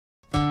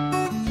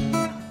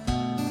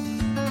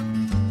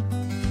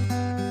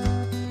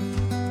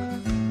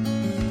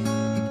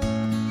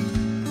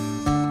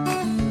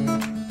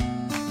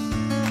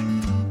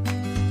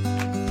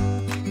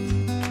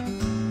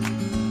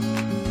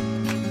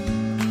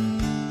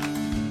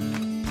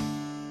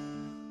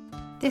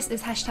This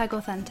is Hashtag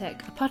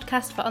Authentic, a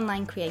podcast for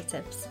online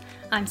creatives.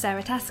 I'm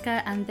Sarah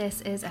Tasker and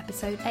this is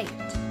episode 8.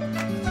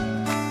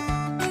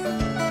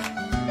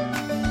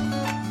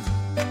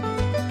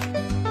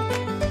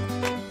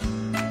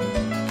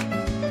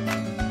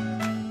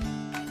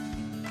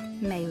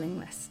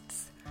 Mailing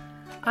lists.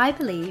 I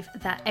believe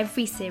that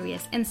every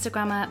serious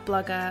Instagrammer,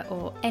 blogger,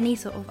 or any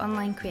sort of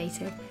online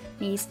creative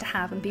needs to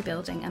have and be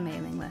building a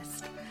mailing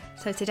list.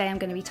 So today I'm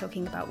going to be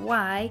talking about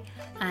why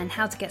and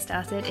how to get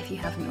started if you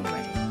haven't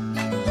already.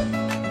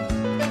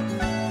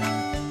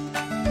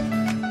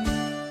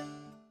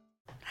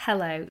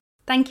 Hello.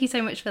 Thank you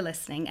so much for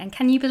listening. And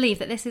can you believe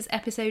that this is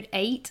episode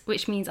 8,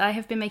 which means I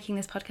have been making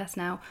this podcast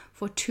now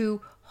for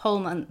 2 whole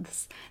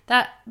months.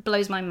 That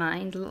blows my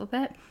mind a little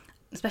bit,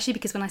 especially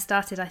because when I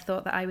started, I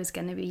thought that I was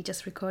going to be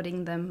just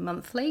recording them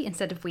monthly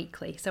instead of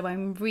weekly. So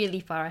I'm really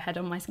far ahead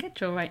on my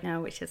schedule right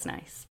now, which is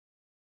nice.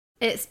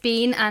 It's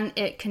been and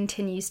it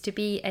continues to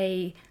be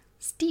a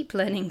steep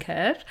learning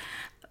curve,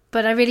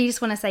 but I really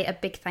just want to say a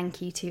big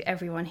thank you to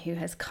everyone who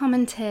has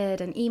commented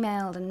and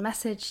emailed and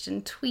messaged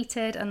and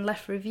tweeted and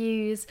left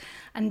reviews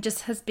and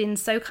just has been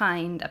so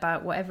kind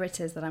about whatever it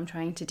is that I'm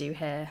trying to do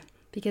here,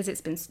 because it's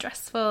been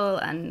stressful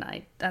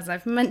and as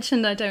I've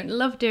mentioned, I don't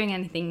love doing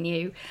anything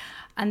new.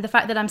 And the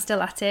fact that I'm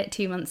still at it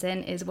 2 months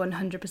in is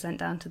 100%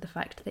 down to the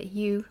fact that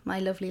you, my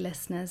lovely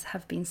listeners,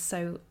 have been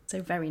so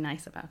very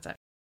nice about it.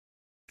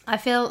 I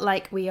feel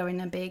like we are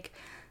in a big,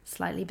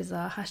 slightly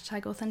bizarre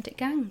hashtag authentic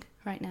gang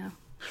right now.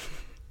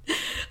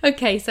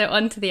 Okay, so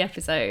on to the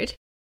episode.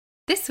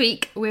 This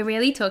week, we're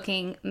really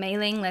talking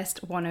mailing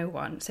list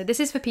 101. So this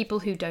is for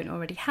people who don't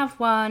already have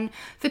one,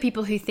 for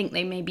people who think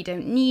they maybe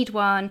don't need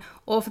one,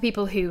 or for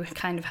people who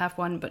kind of have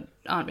one but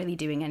aren't really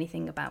doing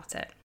anything about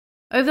it.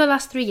 Over the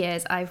last 3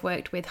 years, I've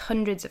worked with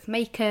hundreds of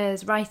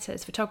makers,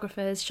 writers,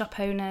 photographers, shop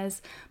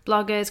owners,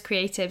 bloggers,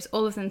 creatives,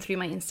 all of them through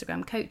my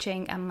Instagram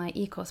coaching and my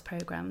e-course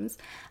programs.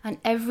 And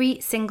every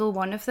single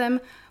one of them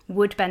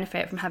would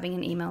benefit from having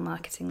an email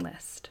marketing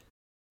list.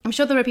 I'm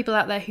sure there are people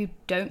out there who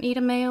don't need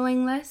a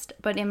mailing list,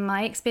 but in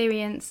my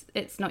experience,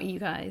 it's not you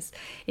guys.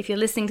 If you're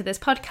listening to this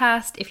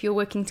podcast, if you're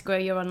working to grow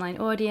your online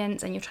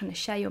audience and you're trying to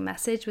share your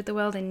message with the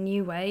world in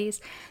new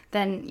ways,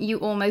 then you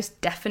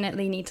almost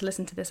definitely need to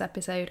listen to this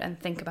episode and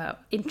think about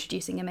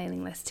introducing a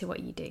mailing list to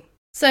what you do.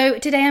 So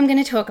today I'm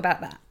going to talk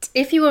about that.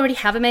 If you already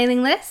have a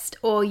mailing list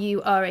or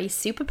you are a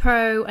super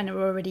pro and are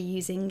already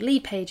using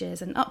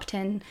Leadpages and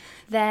Opt-in,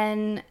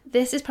 then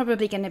this is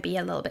probably going to be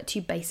a little bit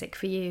too basic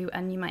for you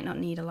and you might not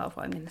need a lot of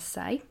what I'm going to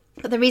say.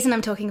 But the reason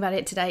I'm talking about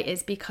it today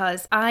is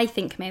because I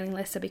think mailing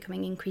lists are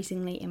becoming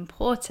increasingly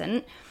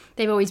important.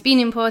 They've always been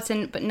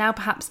important, but now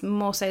perhaps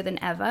more so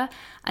than ever.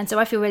 And so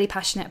I feel really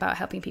passionate about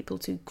helping people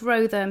to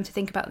grow them, to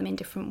think about them in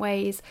different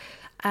ways,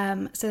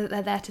 so that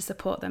they're there to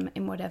support them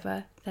in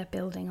whatever they're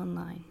building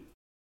online.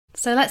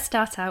 So let's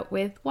start out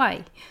with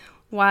why.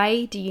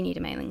 Why do you need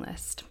a mailing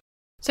list?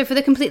 So for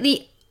the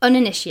completely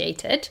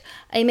uninitiated,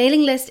 a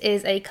mailing list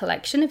is a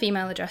collection of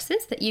email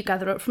addresses that you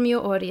gather up from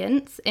your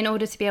audience in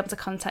order to be able to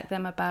contact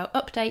them about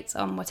updates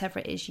on whatever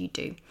it is you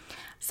do.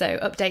 So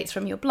updates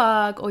from your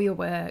blog or your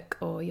work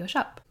or your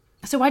shop.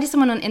 So why does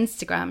someone on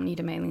Instagram need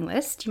a mailing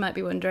list? You might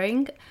be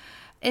wondering.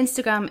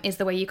 Instagram is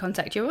the way you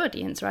contact your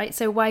audience, right?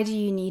 So why do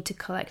you need to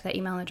collect their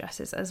email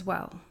addresses as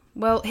well?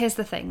 Well, here's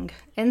the thing.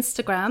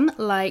 Instagram,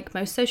 like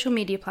most social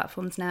media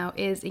platforms now,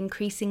 is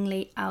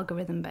increasingly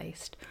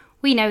algorithm-based.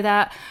 We know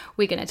that.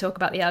 We're going to talk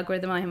about the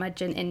algorithm, I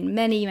imagine, in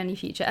many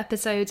future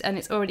episodes, and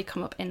it's already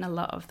come up in a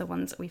lot of the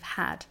ones that we've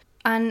had.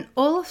 And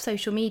all of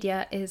social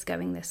media is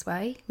going this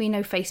way. We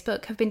know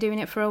Facebook have been doing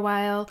it for a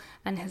while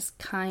and has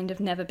kind of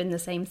never been the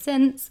same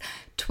since.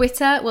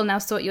 Twitter will now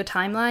sort your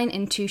timeline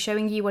into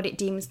showing you what it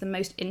deems the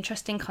most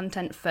interesting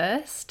content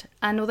first.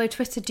 And although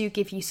Twitter do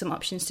give you some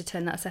options to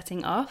turn that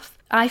setting off,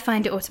 I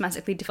find it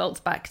automatically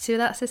defaults back to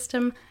that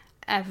system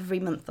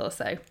every month or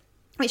so,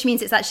 which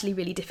means it's actually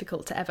really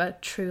difficult to ever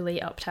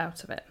truly opt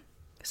out of it.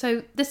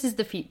 So this is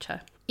the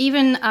future.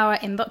 Even our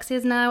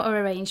inboxes now are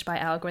arranged by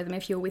algorithm.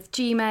 If you're with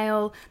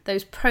Gmail,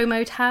 those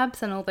promo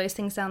tabs and all those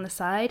things down the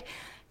side,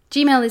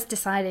 Gmail is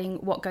deciding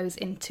what goes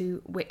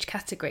into which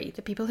category.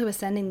 The people who are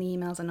sending the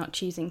emails are not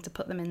choosing to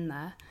put them in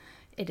there.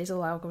 It is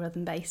all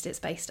algorithm based. It's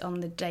based on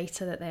the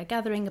data that they're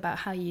gathering about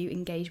how you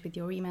engage with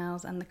your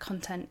emails and the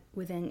content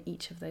within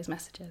each of those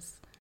messages.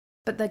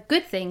 But the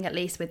good thing, at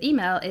least with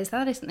email, is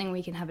that is something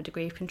we can have a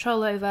degree of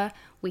control over,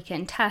 we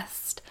can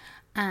test,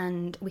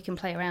 and we can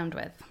play around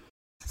with.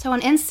 So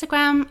on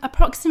Instagram,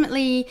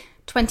 approximately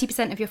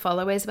 20% of your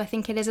followers, I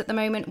think it is at the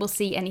moment, will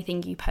see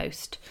anything you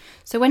post.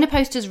 So when a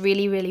post does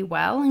really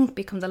well and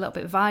becomes a little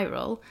bit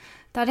viral,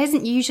 that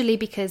isn't usually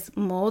because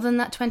more than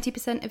that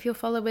 20% of your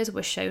followers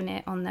were shown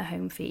it on their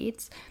home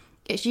feeds.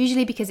 It's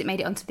usually because it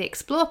made it onto the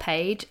Explore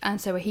page, and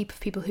so a heap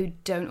of people who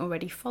don't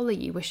already follow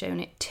you were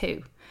shown it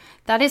too.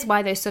 That is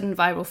why those sudden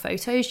viral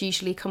photos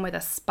usually come with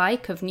a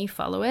spike of new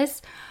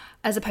followers,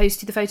 as opposed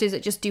to the photos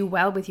that just do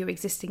well with your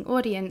existing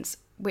audience,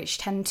 which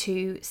tend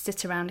to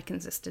sit around a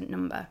consistent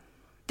number.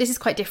 This is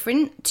quite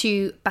different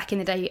to back in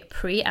the day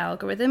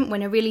pre-algorithm,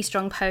 when a really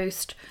strong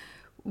post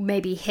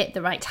maybe hit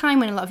the right time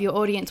when a lot of your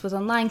audience was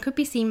online could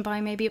be seen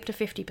by maybe up to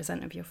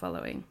 50% of your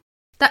following.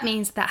 That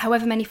means that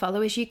however many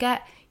followers you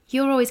get,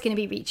 you're always going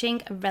to be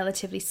reaching a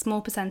relatively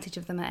small percentage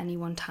of them at any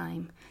one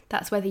time.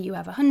 That's whether you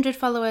have 100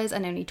 followers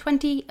and only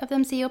 20 of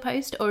them see your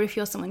post, or if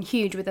you're someone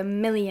huge with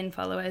 1 million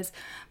followers,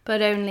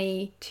 but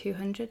only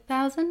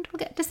 200,000 will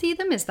get to see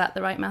them. Is that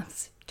the right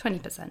maths?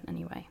 20%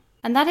 anyway.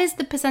 And that is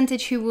the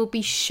percentage who will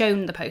be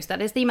shown the post.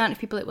 That is the amount of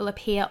people it will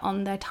appear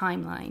on their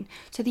timeline.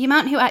 So the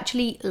amount who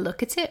actually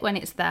look at it when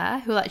it's there,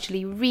 who will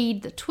actually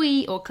read the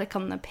tweet or click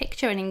on the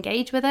picture and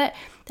engage with it,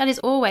 that is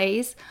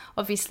always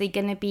obviously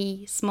going to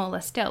be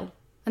smaller still.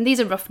 And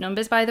these are rough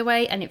numbers, by the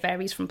way, and it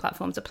varies from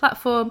platform to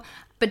platform,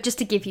 but just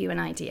to give you an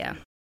idea.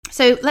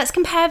 So let's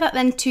compare that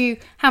then to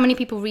how many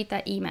people read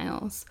their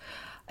emails.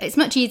 It's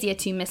much easier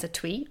to miss a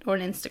tweet or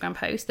an Instagram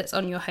post that's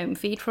on your home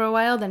feed for a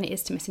while than it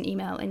is to miss an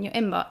email in your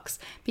inbox,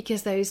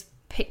 because those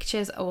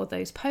pictures or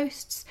those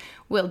posts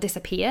will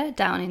disappear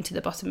down into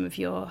the bottom of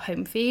your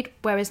home feed,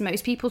 whereas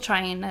most people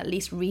try and at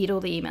least read all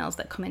the emails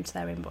that come into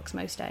their inbox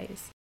most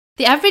days.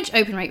 The average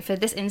open rate for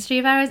this industry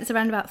of ours is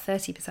around about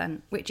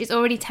 30%, which is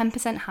already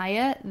 10%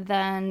 higher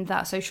than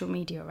that social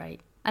media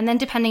rate. And then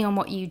depending on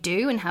what you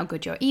do and how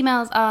good your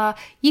emails are,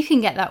 you can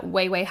get that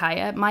way, way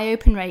higher. My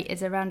open rate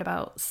is around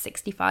about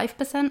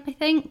 65%, I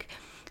think.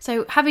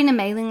 So having a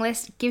mailing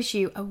list gives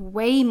you a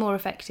way more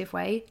effective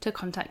way to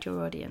contact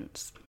your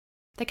audience.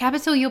 The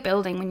capital you're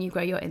building when you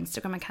grow your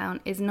Instagram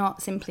account is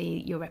not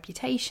simply your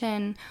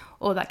reputation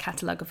or that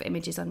catalogue of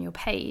images on your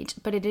page,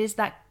 but it is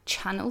that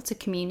channel to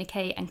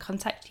communicate and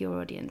contact your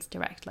audience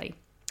directly.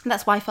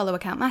 That's why follow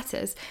account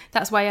matters.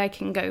 That's why I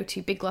can go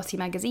to big glossy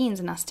magazines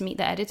and ask to meet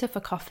the editor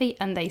for coffee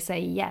and they say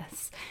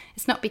yes.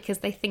 It's not because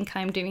they think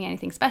I'm doing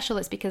anything special,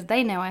 it's because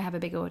they know I have a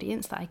big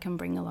audience that I can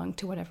bring along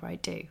to whatever I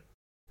do.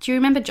 Do you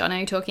remember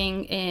Jono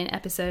talking in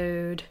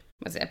episode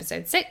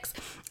 6?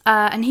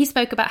 And he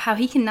spoke about how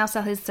he can now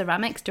sell his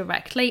ceramics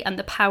directly and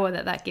the power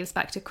that gives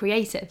back to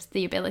creatives,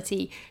 the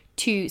ability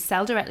to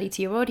sell directly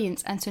to your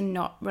audience and to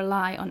not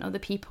rely on other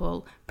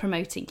people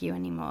promoting you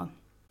anymore.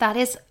 That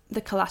is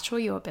the collateral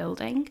you're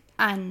building,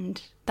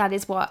 and that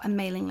is what a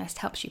mailing list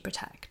helps you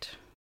protect.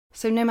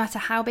 So no matter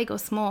how big or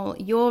small,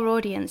 your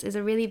audience is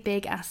a really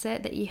big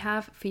asset that you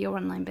have for your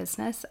online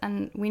business,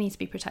 and we need to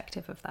be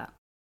protective of that.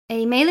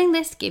 A mailing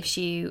list gives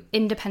you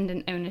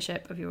independent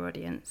ownership of your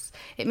audience.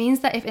 It means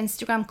that if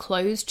Instagram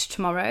closed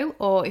tomorrow,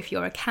 or if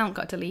your account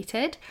got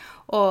deleted,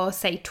 or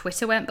say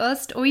Twitter went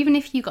bust, or even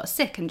if you got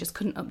sick and just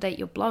couldn't update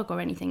your blog or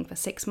anything for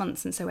 6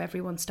 months and so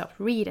everyone stopped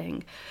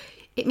reading,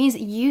 it means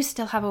that you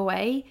still have a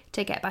way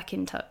to get back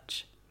in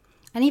touch.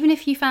 And even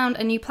if you found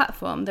a new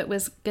platform that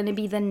was going to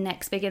be the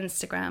next big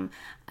Instagram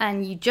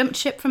and you jumped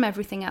ship from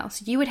everything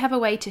else, you would have a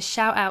way to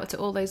shout out to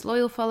all those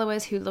loyal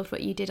followers who loved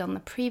what you did on the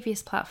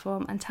previous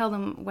platform and tell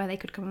them where they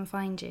could come and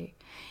find you.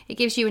 It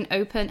gives you an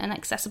open and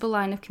accessible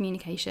line of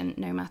communication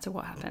no matter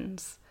what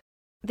happens.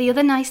 The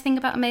other nice thing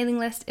about a mailing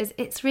list is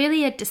it's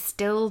really a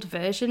distilled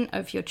version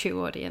of your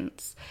true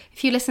audience.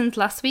 If you listened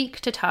last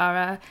week to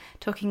Tara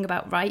talking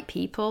about right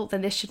people,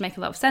 then this should make a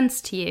lot of sense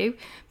to you,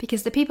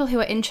 because the people who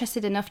are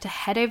interested enough to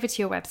head over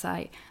to your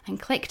website and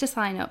click to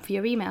sign up for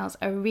your emails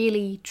are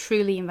really,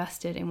 truly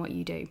invested in what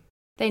you do.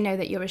 They know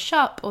that you're a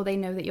shop, or they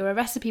know that you're a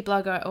recipe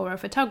blogger or a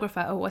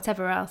photographer or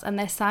whatever else, and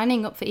they're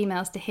signing up for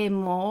emails to hear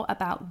more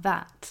about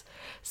that.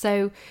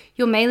 So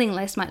your mailing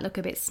list might look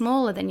a bit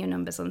smaller than your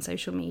numbers on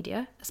social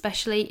media,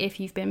 especially if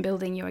you've been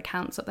building your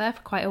accounts up there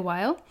for quite a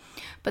while.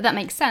 But that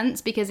makes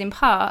sense because in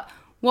part,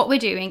 what we're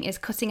doing is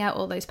cutting out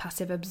all those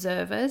passive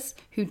observers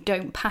who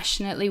don't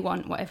passionately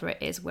want whatever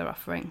it is we're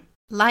offering.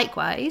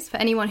 Likewise, for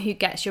anyone who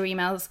gets your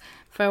emails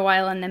for a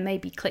while and then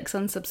maybe clicks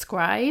on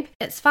subscribe,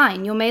 it's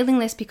fine. Your mailing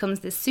list becomes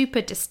this super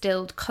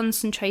distilled,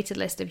 concentrated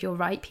list of your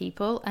right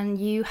people, and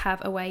you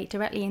have a way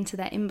directly into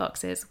their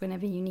inboxes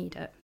whenever you need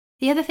it.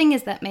 The other thing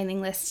is that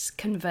mailing lists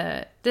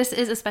convert. This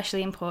is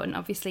especially important,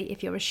 obviously,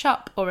 if you're a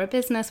shop or a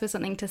business with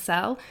something to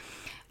sell.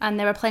 And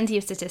there are plenty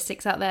of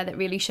statistics out there that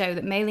really show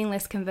that mailing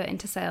lists convert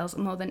into sales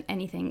more than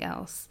anything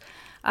else.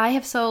 I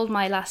have sold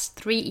my last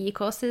 3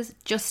 e-courses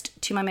just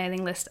to my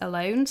mailing list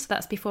alone, so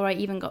that's before I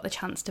even got the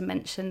chance to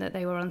mention that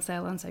they were on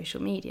sale on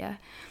social media.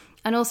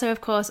 And also,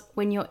 of course,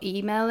 when you're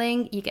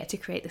emailing, you get to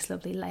create this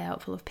lovely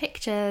layout full of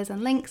pictures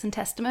and links and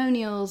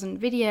testimonials and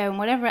video and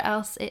whatever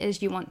else it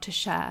is you want to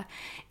share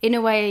in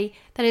a way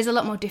that is a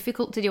lot more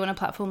difficult to do on a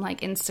platform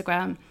like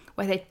Instagram,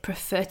 where they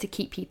prefer to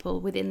keep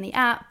people within the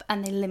app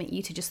and they limit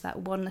you to just that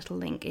one little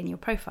link in your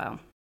profile.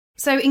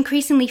 So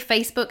increasingly,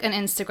 Facebook and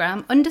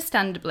Instagram,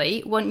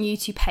 understandably, want you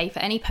to pay for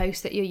any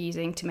post that you're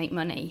using to make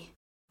money.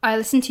 I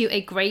listened to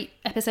a great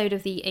episode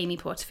of the Amy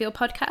Porterfield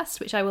podcast,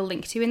 which I will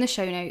link to in the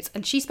show notes,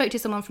 and she spoke to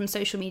someone from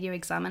Social Media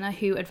Examiner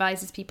who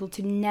advises people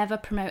to never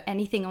promote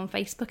anything on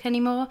Facebook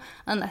anymore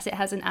unless it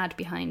has an ad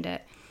behind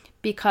it,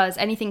 because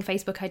anything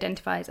Facebook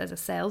identifies as a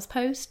sales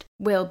post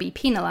will be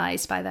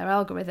penalised by their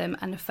algorithm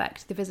and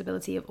affect the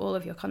visibility of all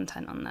of your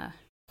content on there.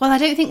 Well, I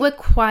don't think we're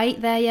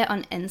quite there yet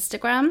on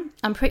Instagram.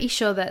 I'm pretty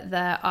sure that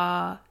there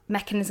are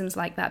mechanisms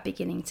like that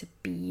beginning to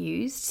be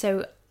used.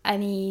 So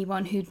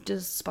anyone who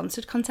does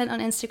sponsored content on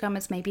Instagram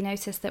has maybe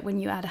noticed that when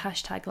you add a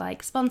hashtag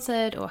like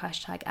sponsored or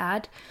hashtag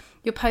ad,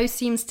 your post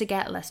seems to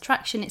get less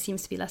traction. It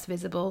seems to be less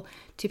visible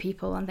to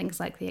people on things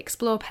like the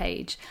Explore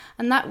page.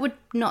 And that would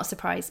not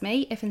surprise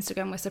me if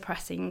Instagram was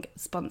suppressing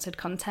sponsored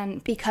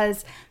content,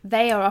 because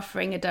they are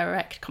offering a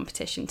direct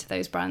competition to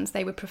those brands.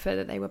 They would prefer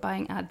that they were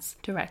buying ads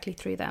directly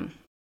through them.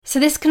 So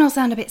this can all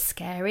sound a bit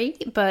scary,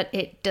 but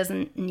it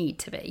doesn't need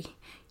to be.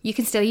 You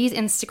can still use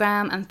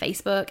Instagram and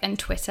Facebook and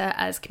Twitter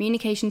as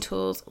communication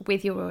tools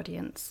with your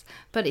audience,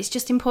 but it's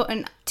just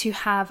important to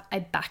have a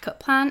backup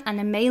plan, and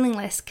a mailing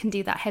list can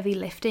do that heavy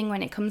lifting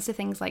when it comes to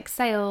things like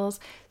sales,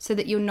 so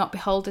that you're not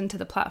beholden to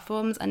the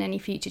platforms and any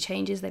future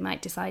changes they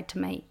might decide to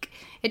make.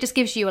 It just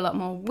gives you a lot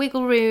more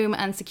wiggle room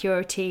and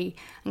security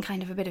and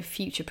kind of a bit of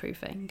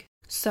future-proofing.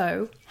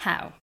 So,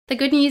 how? The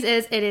good news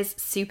is it is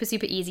super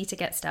easy to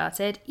get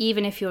started,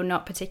 even if you're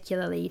not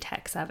particularly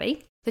tech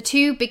savvy. The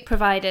two big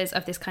providers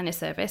of this kind of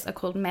service are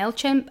called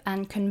MailChimp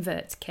and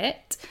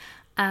ConvertKit.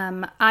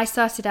 I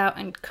started out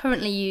and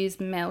currently use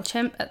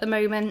MailChimp at the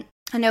moment.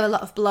 I know a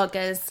lot of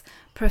bloggers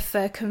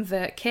prefer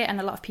ConvertKit, and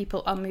a lot of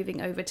people are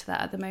moving over to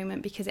that at the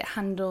moment because it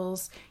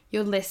handles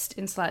your list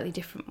in slightly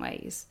different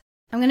ways.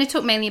 I'm going to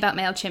talk mainly about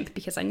MailChimp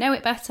because I know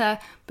it better,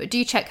 but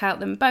do check out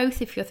them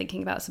both if you're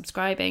thinking about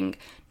subscribing.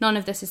 None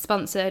of this is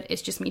sponsored,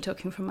 it's just me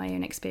talking from my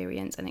own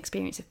experience and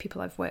experience of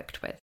people I've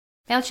worked with.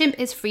 MailChimp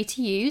is free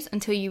to use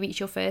until you reach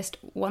your first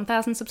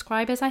 1,000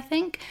 subscribers, I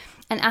think.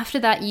 And after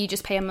that, you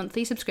just pay a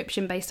monthly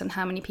subscription based on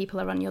how many people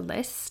are on your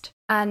list.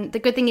 And the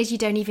good thing is you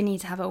don't even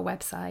need to have a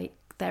website.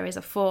 There is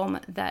a form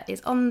that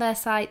is on their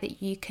site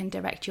that you can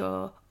direct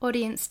your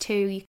audience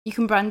to. You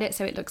can brand it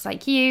so it looks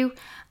like you,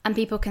 and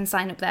people can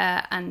sign up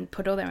there and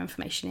put all their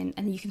information in,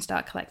 and you can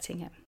start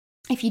collecting it.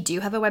 If you do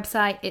have a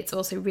website, it's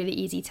also really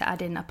easy to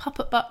add in a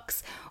pop-up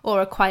box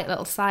or a quiet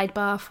little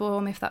sidebar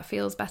form if that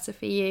feels better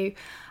for you,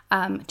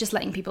 just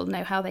letting people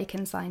know how they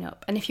can sign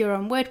up. And if you're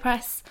on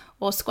WordPress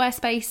or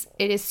Squarespace,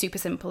 it is super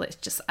simple. It's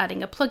just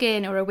adding a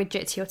plugin or a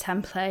widget to your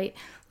template,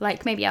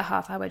 like maybe a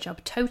half-hour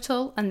job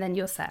total, and then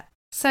you're set.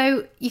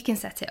 So you can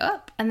set it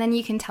up and then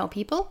you can tell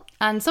people.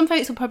 And some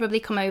folks will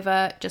probably come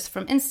over just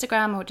from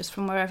Instagram or just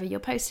from wherever you're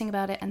posting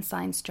about it and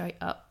sign straight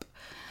up.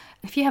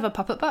 If you have a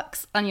pop-up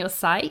box on your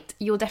site,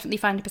 you'll definitely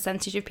find a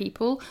percentage of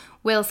people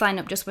will sign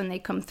up just when they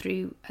come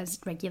through as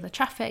regular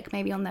traffic,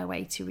 maybe on their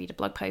way to read a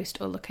blog post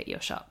or look at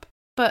your shop.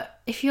 But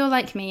if you're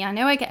like me, I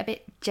know I get a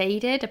bit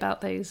jaded about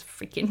those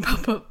freaking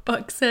pop-up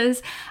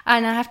boxes,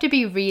 and I have to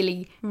be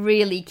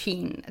really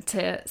keen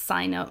to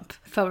sign up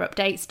for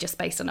updates just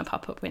based on a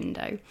pop-up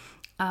window.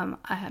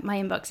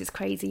 My inbox is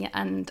crazy,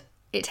 and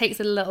it takes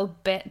a little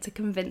bit to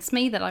convince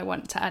me that I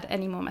want to add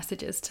any more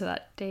messages to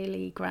that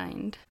daily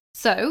grind.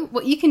 So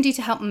what you can do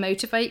to help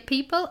motivate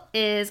people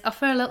is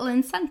offer a little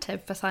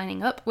incentive for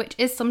signing up, which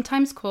is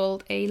sometimes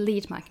called a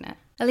lead magnet.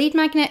 A lead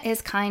magnet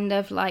is kind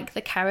of like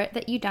the carrot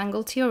that you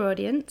dangle to your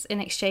audience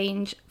in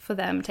exchange for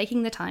them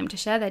taking the time to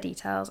share their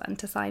details and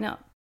to sign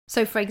up.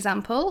 So for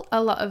example,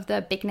 a lot of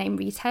the big name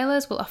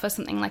retailers will offer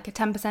something like a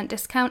 10%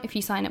 discount if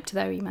you sign up to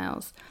their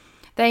emails.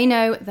 They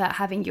know that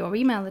having your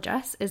email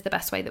address is the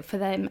best way for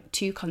them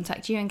to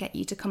contact you and get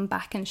you to come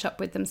back and shop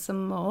with them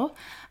some more.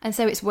 And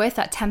so it's worth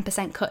that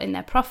 10% cut in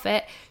their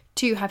profit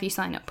to have you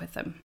sign up with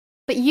them.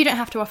 But you don't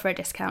have to offer a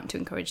discount to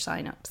encourage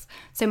signups.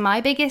 So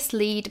my biggest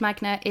lead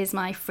magnet is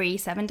my free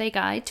 7-day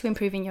guide to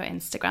improving your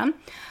Instagram.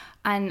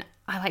 And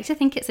I like to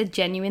think it's a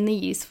genuinely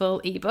useful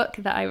ebook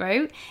that I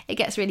wrote. It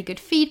gets really good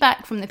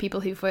feedback from the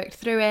people who've worked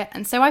through it.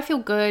 And so I feel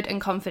good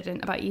and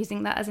confident about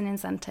using that as an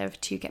incentive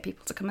to get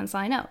people to come and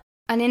sign up.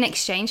 And in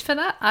exchange for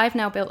that, I've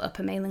now built up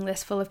a mailing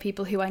list full of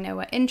people who I know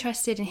are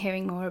interested in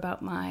hearing more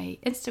about my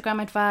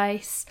Instagram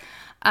advice,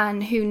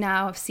 and who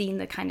now have seen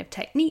the kind of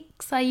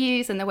techniques I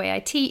use and the way I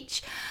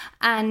teach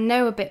and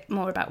know a bit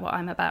more about what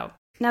I'm about.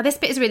 Now, this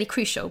bit is really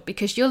crucial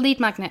because your lead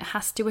magnet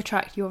has to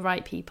attract your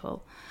right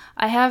people.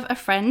 I have a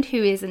friend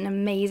who is an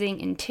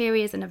amazing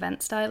interiors and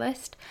event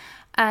stylist,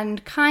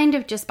 and kind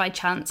of just by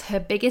chance, her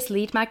biggest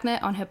lead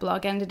magnet on her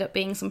blog ended up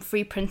being some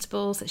free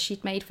printables that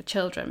she'd made for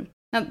children.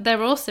 Now,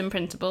 they're awesome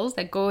printables,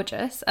 they're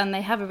gorgeous, and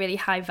they have a really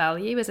high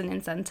value as an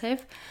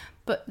incentive,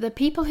 but the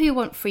people who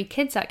want free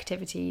kids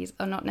activities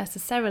are not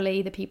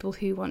necessarily the people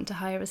who want to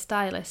hire a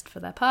stylist for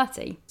their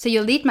party. So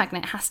your lead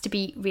magnet has to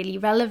be really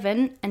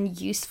relevant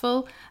and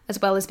useful, as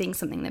well as being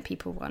something that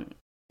people want.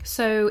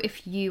 So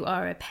if you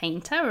are a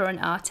painter or an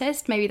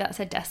artist, maybe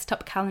that's a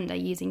desktop calendar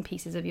using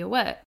pieces of your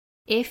work.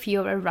 If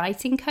you're a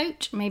writing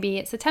coach, maybe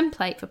it's a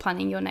template for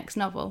planning your next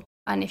novel.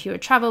 And if you're a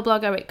travel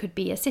blogger, it could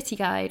be a city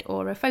guide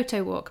or a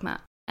photo walk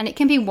map. And it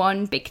can be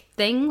one big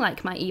thing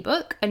like my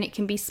ebook, and it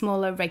can be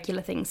smaller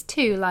regular things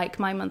too, like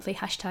my monthly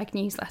hashtag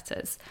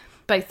newsletters,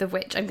 both of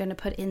which I'm going to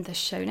put in the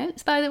show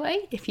notes, by the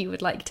way, if you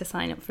would like to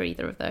sign up for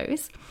either of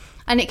those.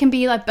 And it can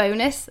be like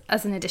bonus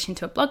as an addition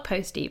to a blog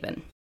post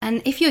even.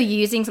 And if you're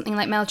using something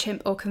like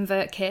MailChimp or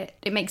ConvertKit,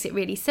 it makes it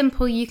really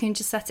simple. You can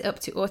just set it up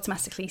to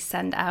automatically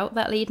send out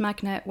that lead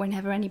magnet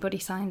whenever anybody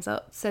signs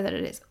up, so that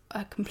it is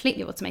a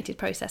completely automated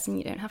process and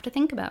you don't have to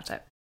think about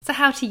it. So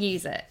how to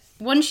use it?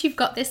 Once you've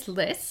got this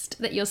list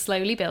that you're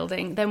slowly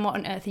building, then what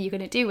on earth are you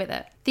going to do with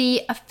it?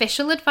 The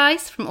official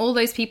advice from all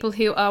those people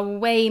who are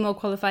way more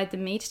qualified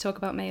than me to talk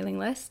about mailing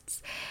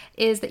lists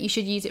is that you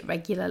should use it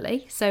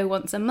regularly. So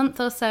once a month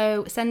or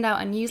so, send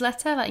out a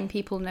newsletter letting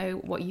people know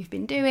what you've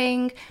been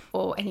doing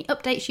or any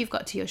updates you've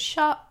got to your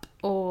shop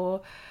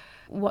or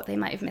what they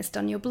might have missed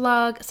on your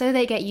blog, so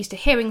they get used to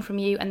hearing from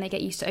you and they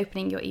get used to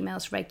opening your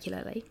emails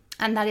regularly.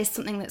 And that is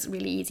something that's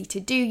really easy to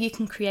do. You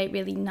can create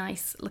really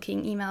nice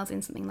looking emails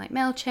in something like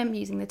MailChimp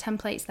using the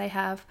templates they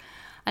have.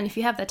 And if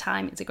you have the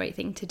time, it's a great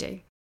thing to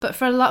do. But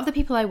for a lot of the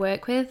people I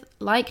work with,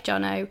 like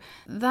Jono,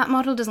 that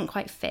model doesn't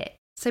quite fit.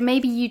 So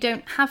maybe you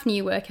don't have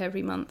new work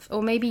every month,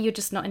 or maybe you're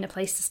just not in a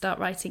place to start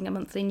writing a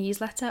monthly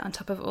newsletter on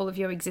top of all of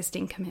your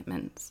existing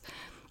commitments.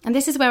 And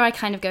this is where I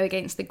kind of go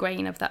against the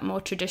grain of that more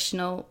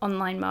traditional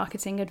online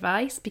marketing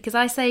advice, because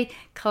I say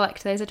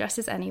collect those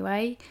addresses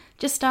anyway.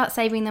 Just start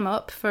saving them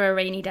up for a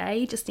rainy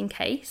day, just in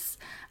case,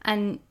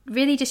 and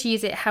really just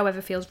use it however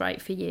feels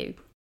right for you.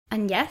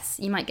 And yes,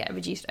 you might get a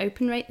reduced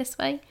open rate this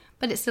way,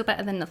 but it's still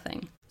better than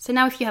nothing. So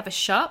now if you have a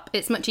shop,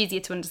 it's much easier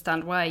to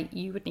understand why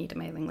you would need a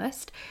mailing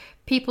list.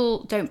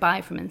 People don't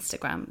buy from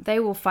Instagram. They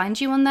will find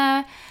you on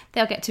there,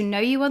 they'll get to know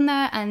you on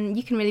there, and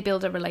you can really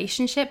build a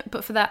relationship.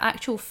 But for that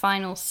actual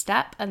final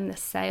step and the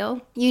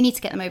sale, you need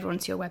to get them over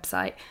onto your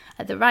website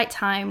at the right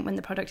time when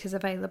the product is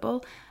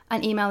available.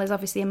 And email is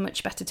obviously a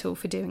much better tool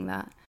for doing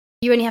that.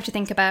 You only have to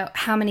think about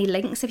how many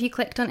links have you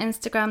clicked on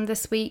Instagram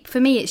this week.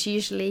 For me, it's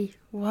usually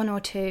 1 or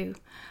 2.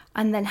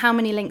 And then how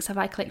many links have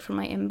I clicked from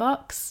my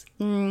inbox?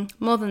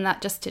 More than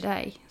that just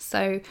today.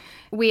 So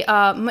we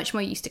are much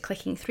more used to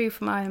clicking through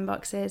from our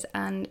inboxes,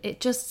 and it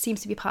just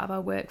seems to be part of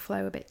our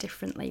workflow a bit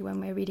differently when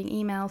we're reading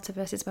email to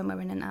versus when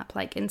we're in an app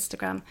like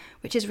Instagram,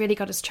 which has really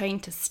got us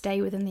trained to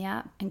stay within the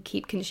app and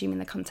keep consuming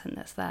the content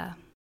that's there.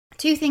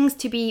 2 things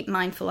to be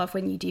mindful of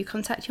when you do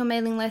contact your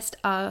mailing list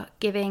are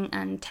giving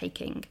and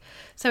taking.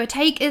 So a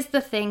take is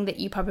the thing that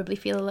you probably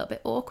feel a little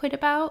bit awkward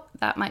about.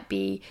 That might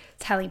be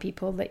telling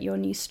people that your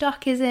new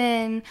stock is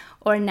in,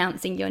 or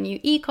announcing your new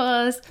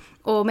e-course,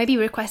 or maybe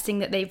requesting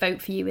that they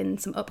vote for you in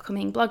some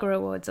upcoming blogger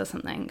awards or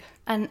something.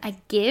 And a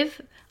give,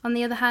 on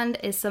the other hand,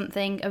 is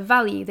something of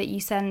value that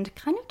you send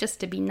kind of just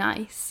to be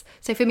nice.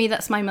 So for me,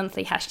 that's my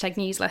monthly hashtag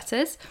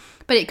newsletters,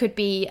 but it could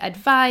be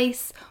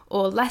advice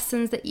or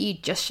lessons that you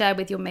just share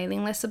with your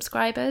mailing list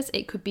subscribers.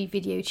 It could be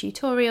video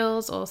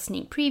tutorials or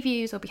sneak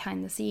previews or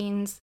behind the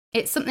scenes.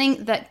 It's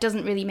something that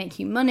doesn't really make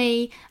you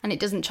money, and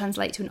it doesn't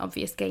translate to an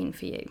obvious gain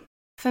for you.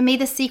 For me,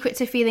 the secret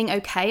to feeling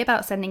okay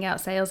about sending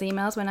out sales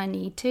emails when I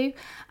need to,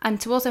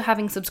 and to also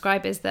having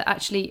subscribers that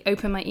actually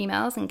open my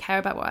emails and care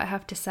about what I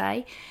have to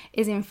say,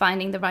 is in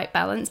finding the right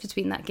balance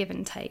between that give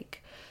and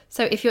take.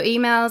 So if your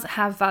emails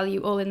have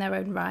value all in their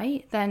own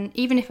right, then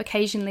even if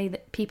occasionally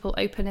that people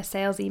open a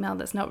sales email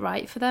that's not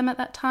right for them at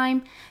that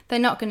time, they're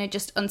not going to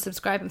just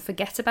unsubscribe and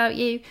forget about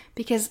you,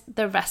 because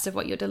the rest of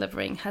what you're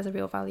delivering has a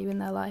real value in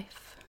their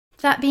life.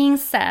 That being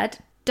said,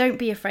 don't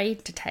be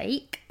afraid to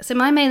take. So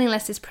my mailing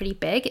list is pretty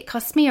big. It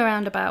costs me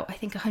around about, I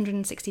think,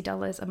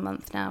 $160 a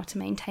month now to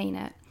maintain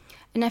it.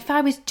 And if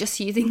I was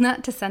just using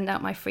that to send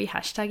out my free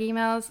hashtag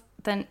emails,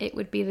 then it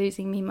would be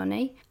losing me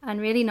money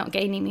and really not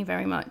gaining me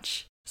very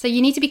much. So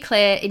you need to be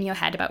clear in your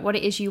head about what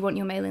it is you want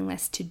your mailing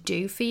list to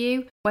do for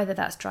you, whether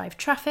that's drive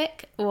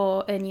traffic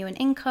or earn you an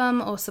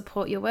income or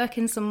support your work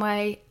in some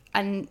way.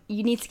 And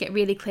you need to get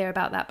really clear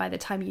about that by the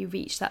time you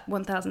reach that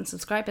 1,000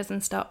 subscribers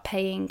and start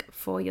paying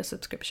for your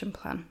subscription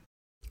plan.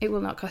 It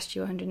will not cost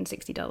you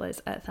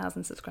 $160 at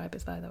 1,000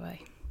 subscribers, by the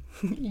way.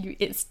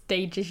 It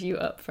stages you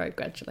up very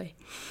gradually.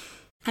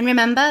 And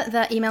remember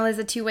that email is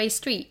a two-way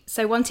street.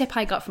 So one tip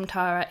I got from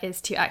Tara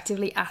is to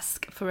actively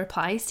ask for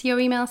replies to your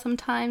email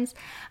sometimes.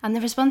 And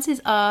the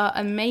responses are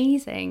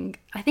amazing.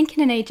 I think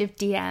in an age of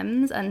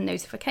DMs and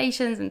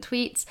notifications and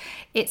tweets,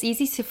 it's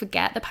easy to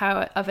forget the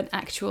power of an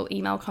actual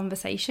email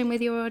conversation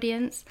with your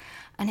audience.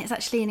 And it's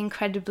actually an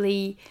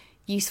incredibly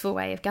useful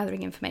way of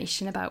gathering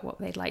information about what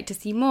they'd like to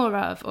see more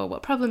of, or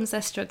what problems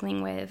they're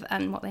struggling with,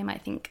 and what they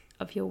might think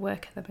of your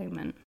work at the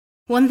moment.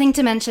 One thing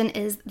to mention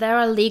is there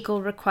are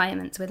legal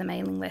requirements with a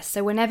mailing list.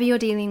 So whenever you're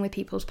dealing with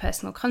people's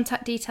personal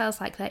contact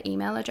details, like their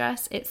email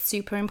address, it's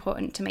super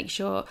important to make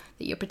sure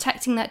that you're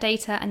protecting that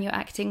data and you're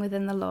acting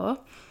within the law.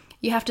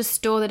 You have to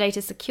store the data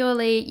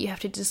securely, you have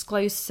to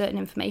disclose certain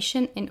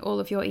information in all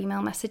of your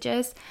email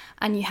messages,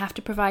 and you have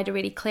to provide a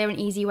really clear and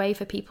easy way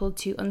for people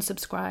to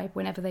unsubscribe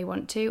whenever they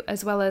want to,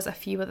 as well as a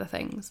few other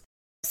things.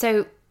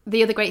 So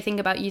the other great thing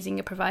about using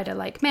a provider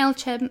like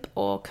MailChimp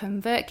or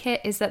ConvertKit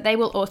is that they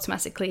will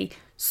automatically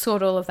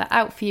sort all of that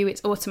out for you.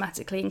 It's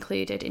automatically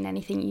included in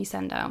anything you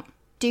send out.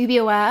 Do be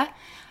aware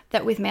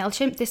that with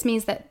MailChimp, this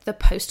means that the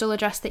postal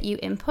address that you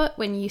input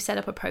when you set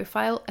up a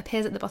profile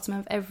appears at the bottom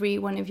of every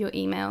one of your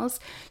emails.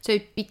 So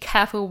be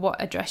careful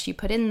what address you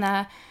put in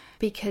there,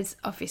 because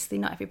obviously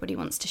not everybody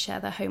wants to share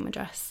their home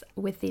address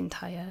with the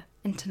entire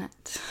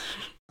internet.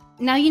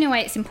 Now you know why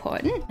it's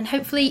important, and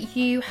hopefully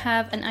you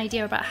have an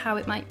idea about how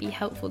it might be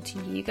helpful to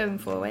you going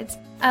forwards.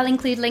 I'll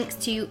include links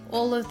to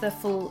all of the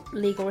full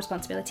legal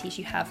responsibilities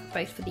you have,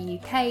 both for the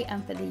UK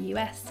and for the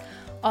US,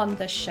 on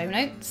the show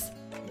notes.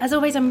 As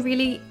always, I'm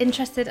really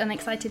interested and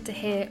excited to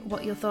hear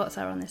what your thoughts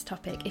are on this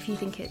topic. If you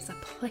think it's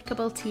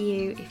applicable to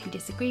you, if you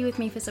disagree with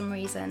me for some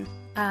reason,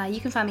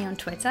 you can find me on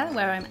Twitter,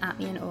 where I'm at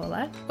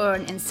 @meandorla, or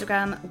on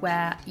Instagram,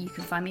 where you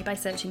can find me by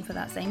searching for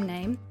that same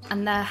name.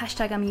 And the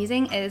hashtag I'm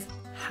using is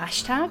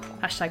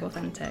hashtag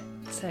authentic.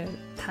 So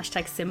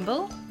hashtag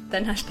symbol,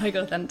 then hashtag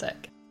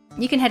authentic.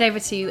 You can head over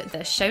to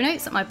the show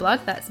notes at my blog,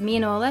 that's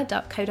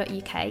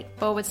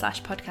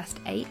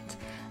meandorla.co.uk/podcast8.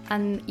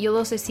 And you'll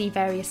also see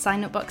various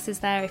sign-up boxes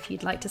there if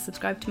you'd like to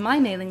subscribe to my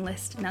mailing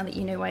list now that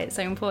you know why it's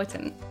so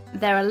important.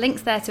 There are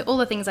links there to all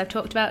the things I've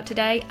talked about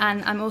today,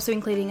 and I'm also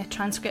including a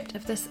transcript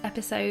of this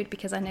episode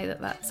because I know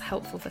that that's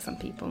helpful for some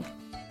people.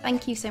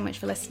 Thank you so much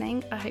for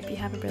listening. I hope you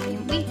have a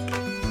brilliant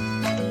week.